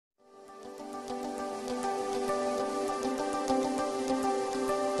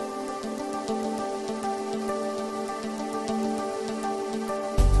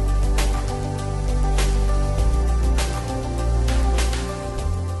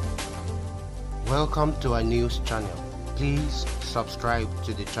Welcome to our news channel. Please subscribe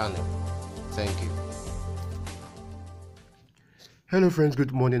to the channel. Thank you. Hello friends,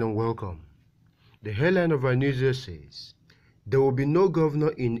 good morning and welcome. The headline of our news here says, there will be no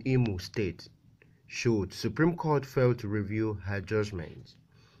governor in Imo State should Supreme Court fail to review her judgment.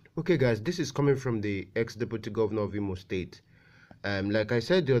 Okay guys, this is coming from the ex-deputy governor of Imo State. Like I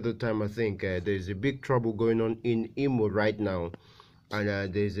said the other time, I think there's a big trouble going on in Imo right now,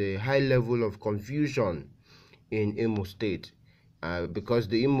 and there's a high level of confusion in Imo State because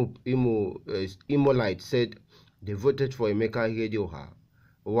the Imolites said they voted for Emeka Ihedioha,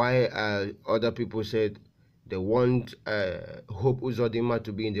 while other people said they want Hope Uzodinma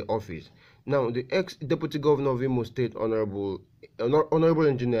to be in the office. Now, the ex-deputy governor of Imo State, Honorable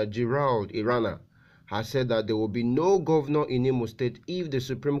Engineer Gerald Irona, has said that there will be no governor in Imo State if the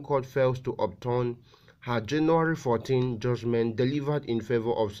Supreme Court fails to upturn her January 14 judgment delivered in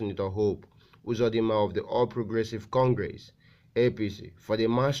favor of Senator Hope Uzodinma of the All Progressive Congress, APC, for the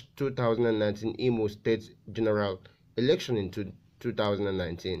March 2019 Imo State general election in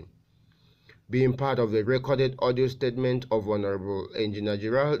 2019. Being part of a recorded audio statement of Honorable Engineer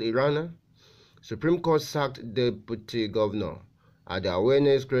Gerald Irona, Supreme Court sacked Deputy Governor at the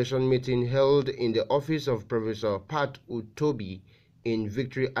awareness creation meeting held in the office of Professor Pat Utomi in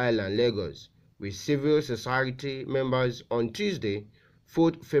Victory Island, Lagos, with civil society members on Tuesday,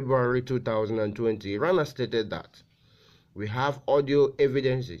 4th February 2020. Irona stated that we have audio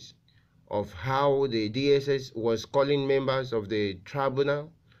evidences of how the DSS was calling members of the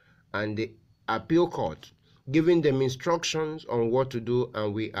Tribunal and the Appeal Court, giving them instructions on what to do,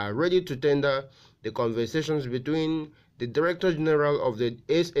 and we are ready to tender the conversations between the Director General of the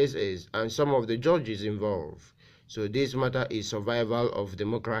SSS and some of the judges involved. So this matter is survival of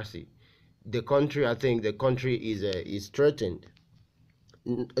democracy. The country, I think the country is threatened.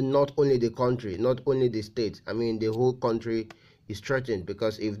 Not only the country, not only the state, I mean the whole country is threatened,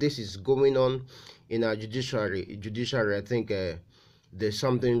 because if this is going on in our judiciary, I think there's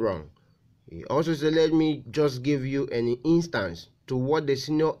something wrong. He also said, let me just give you an instance to what the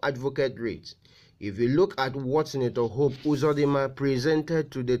senior advocate reads. If you look at what Senator Hope Uzodinma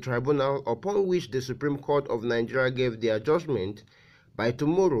presented to the tribunal, upon which the Supreme Court of Nigeria gave their judgment, by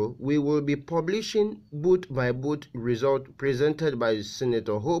tomorrow we will be publishing booth-by-booth result presented by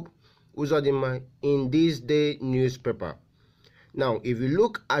Senator Hope Uzodinma in this day newspaper. Now, if you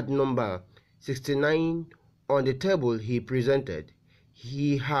look at number 69 on the table he presented,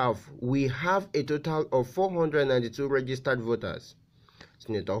 we have a total of 492 registered voters.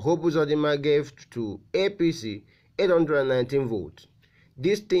 Senator Hope Uzodinma gave to APC 819 votes.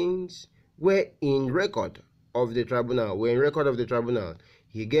 These things were in record of the tribunal.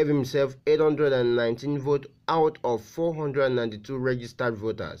 He gave himself 819 votes out of 492 registered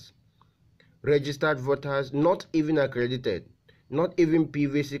voters. Registered voters, not even accredited, not even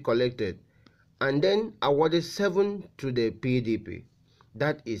PVC collected, and then awarded 7 to the PDP.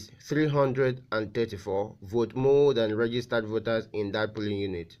 That is 334 votes more than registered voters in that polling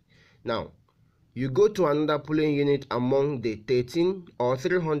unit. Now, you go to another polling unit among the 13 or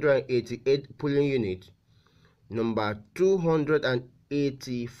 388 polling units, number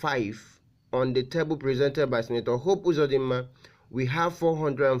 285 on the table presented by Senator Hope Uzodinma, we have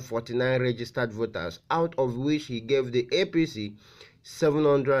 449 registered voters, out of which he gave the APC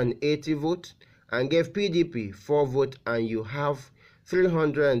 780 votes and gave PDP 4 votes, and you have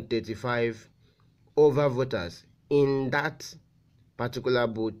 335 over voters in that particular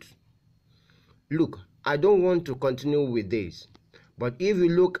booth. Look, I don't want to continue with this, but if you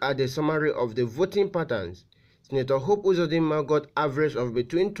look at the summary of the voting patterns, Senator Hope Uzodinma got average of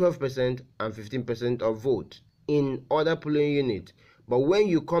between 12% and 15% of votes in other polling units, but when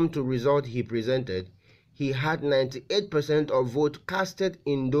you come to result he presented, he had 98% of votes casted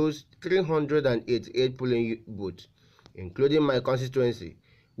in those 388 polling booths, including my constituency,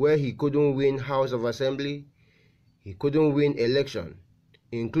 where he couldn't win House of Assembly, he couldn't win election,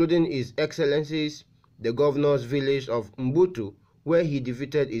 including His Excellency's, the governor's village of Mbutu, where he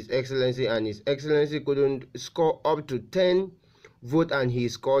defeated His Excellency, and His Excellency couldn't score up to 10 votes and he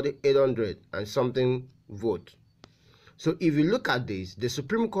scored 800 and something vote. So if you look at this, the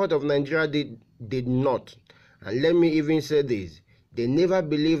Supreme Court of Nigeria did not, and let me even say this, they never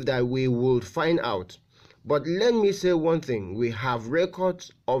believed that we would find out. But let me say one thing, we have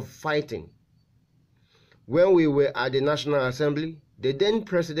records of fighting. When we were at the National Assembly, the then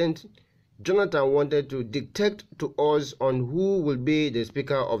President Jonathan wanted to dictate to us on who will be the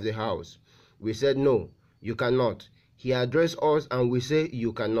Speaker of the House. We said, no, you cannot. He addressed us and we say,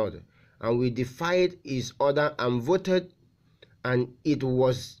 you cannot. And we defied his order and voted, and it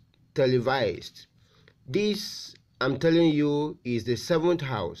was televised. This, I'm telling you, is the 7th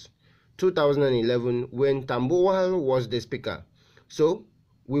House, 2011, when Tambuwal was the Speaker. So,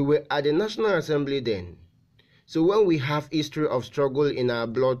 we were at the National Assembly then. So when we have history of struggle in our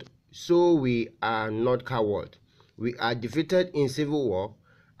blood, so we are not coward. We are defeated in civil war.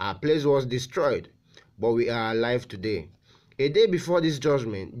 Our place was destroyed, but we are alive today. A day before this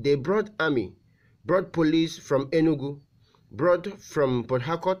judgment, they brought army, brought police from Enugu, brought from Port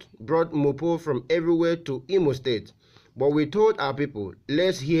Harcourt, brought Mopo from everywhere to Imo State. But we told our people,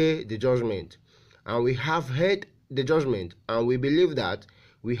 let's hear the judgment. And we have heard the judgment, and we believe that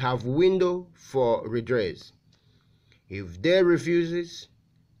we have window for redress. If they refuses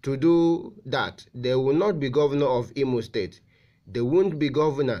to do that, they will not be governor of Imo State. There won't be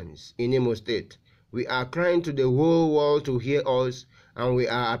governance in Imo State. We are crying to the whole world to hear us, and we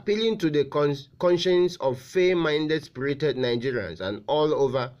are appealing to the conscience of fair-minded, spirited Nigerians and all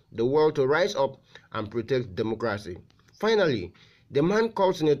over the world to rise up and protect democracy. Finally, the man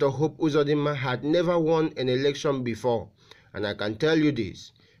called Senator Hope Uzodinma had never won an election before, and I can tell you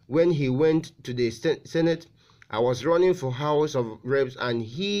this, when he went to the Senate, I was running for House of Reps and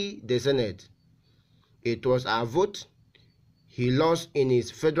he the Senate. It was our vote. He lost in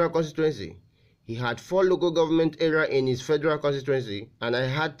his federal constituency. He had 4 local government area in his federal constituency and I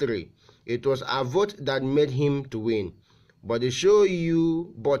had 3. It was our vote that made him to win. But to show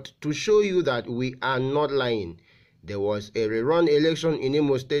you that we are not lying, there was a rerun election in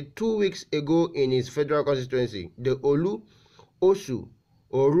Imo State 2 weeks ago in his federal constituency, the Olu, Osu,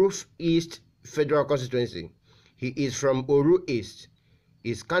 Oruf East Federal Constituency. He is from Oru East.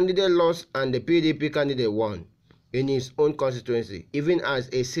 His candidate lost and the PDP candidate won in his own constituency, even as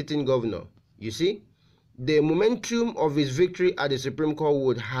a sitting governor. You see, the momentum of his victory at the Supreme Court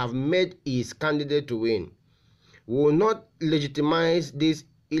would have made his candidate to win. We will not legitimize this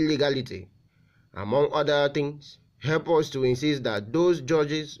illegality. Among other things, help us to insist that those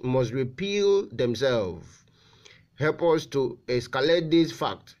judges must repeal themselves. Help us to escalate this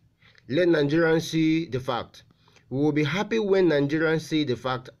fact. Let Nigerians see the fact. We will be happy when Nigerians see the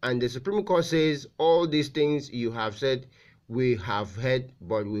fact and the Supreme Court says all these things you have said we have heard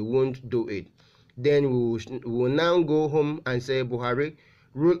but we won't do it. Then we will now go home and say Buhari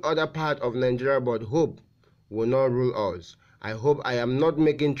rule other part of Nigeria but Hope will not rule us. I hope I am not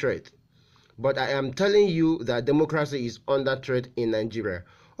making threat, but I am telling you that democracy is under threat in Nigeria.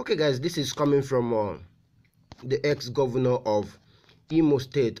 Okay guys, this is coming from the ex-governor of Imo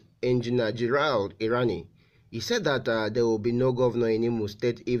State, Engineer Gerald Irona. He said that there will be no governor in Imo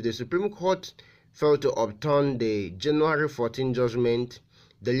State if the Supreme Court failed to upturn the January 14 judgment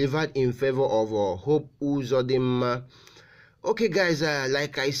delivered in favor of Hope Uzodinma. Okay guys,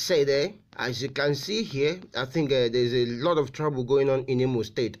 like I said, as you can see here, I think there's a lot of trouble going on in Imo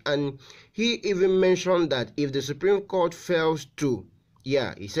State. And he even mentioned that if the Supreme Court fails to,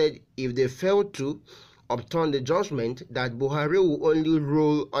 he said if they fail to upturn the judgment, that Buhari will only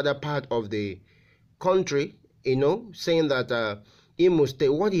rule other part of the country, saying that Imo State,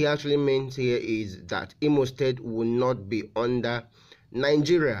 what he actually meant here is that Imo State will not be under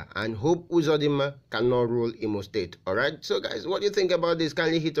Nigeria and Hope Uzodinma cannot rule Imo State. Alright, so guys, what do you think about this?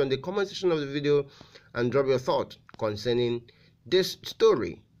 Kindly hit on the comment section of the video and drop your thought concerning this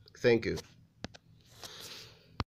story. Thank you.